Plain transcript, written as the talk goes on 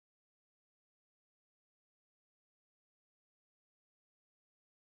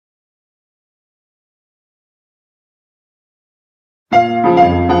Now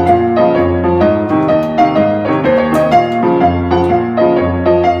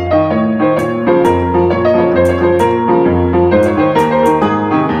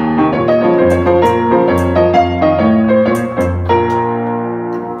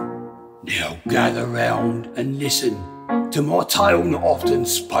gather round and listen to my tale not often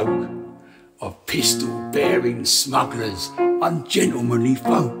spoke of pistol-bearing smugglers, ungentlemanly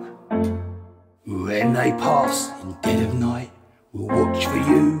folk. When they pass in dead of night, we'll watch for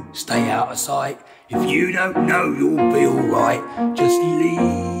you, stay out of sight. If you don't know, you'll be alright. Just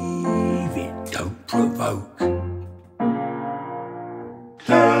leave it, don't provoke.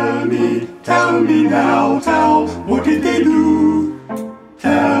 Tell me now, tell, what did they do?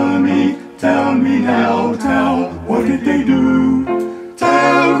 Tell me now, tell, what did they do?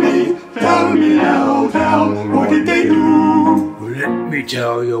 Tell me now, tell, what did they do? Well, let me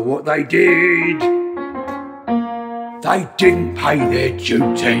tell you what they did. They didn't pay their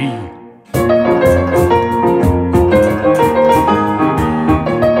duty.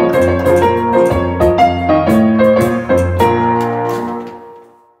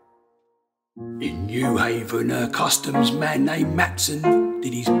 In New Haven, a customs man named Matson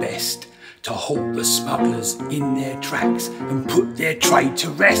did his best to halt the smugglers in their tracks and put their trade to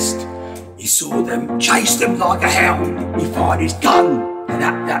rest. He saw them, chased them like a hound. He fired his gun, and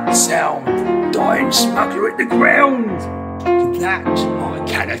at that sound, dying smuggler at the ground. To that I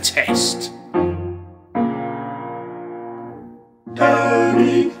can attest. Tell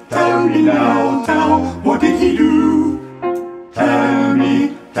me now, tell, what did he do? Tell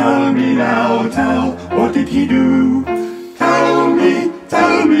me now, tell, what did he do? Tell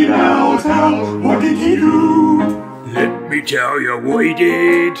me now, tell, what did he do? Let me tell you what he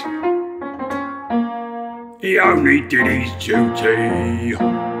did. He only did his duty.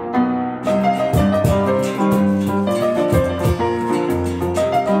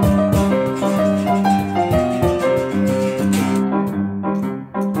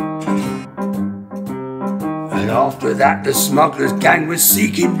 After that, the smugglers' gang was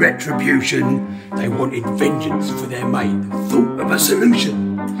seeking retribution. They wanted vengeance for their mate and thought of a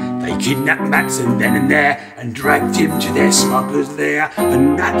solution. They kidnapped Matson then and there and dragged him to their smugglers' lair.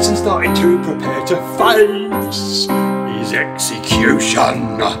 And Matson started to prepare to face his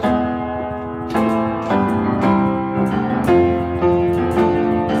execution.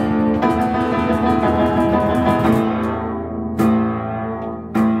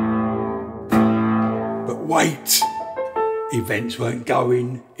 Wait, events weren't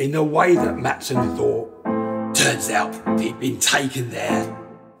going in the way that Matson thought. Turns out he'd been taken there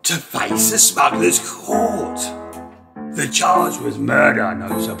to face the Smugglers Court. The charge was murder,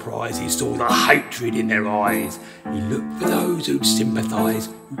 no surprise. He saw the hatred in their eyes. He looked for those who'd sympathise,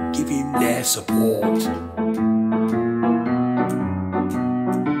 who'd give him their support.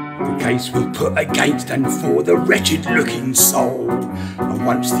 The case was put against and for the wretched-looking soul. And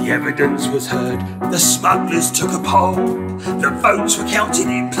once the evidence was heard, the smugglers took a poll. The votes were counted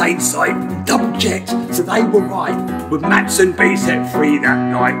in plain sight, double-checked, so they were right. Would Matson be set free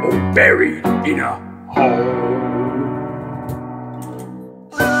that night or buried in a hole?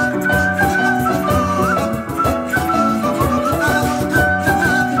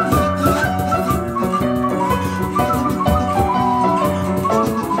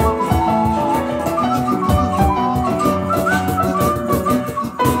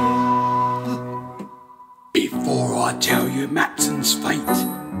 Before I tell you Matson's fate,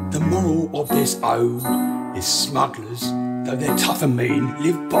 the moral of this ode is smugglers, though they're tough and mean,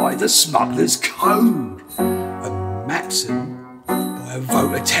 live by the smuggler's code. And Matson, by a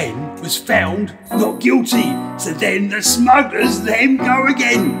vote of 10, was found not guilty. So then the smugglers let him go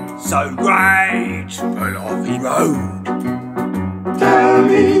again. So grateful off he rode. Tell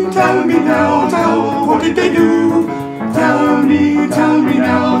me now, tell, what did they do? Tell me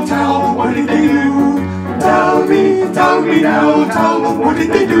now, tell, what did they do? Tell me now, tell, what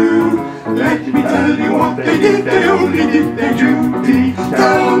did they do? Let me tell you what they did, they only did their duty.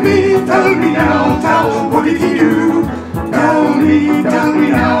 Tell me now, tell, what did he do? Tell me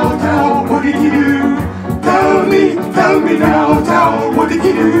now, tell, what did he do? Tell me now, tell, what did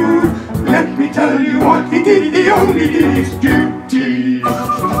he do? Let me tell you what he did, he only did his duty.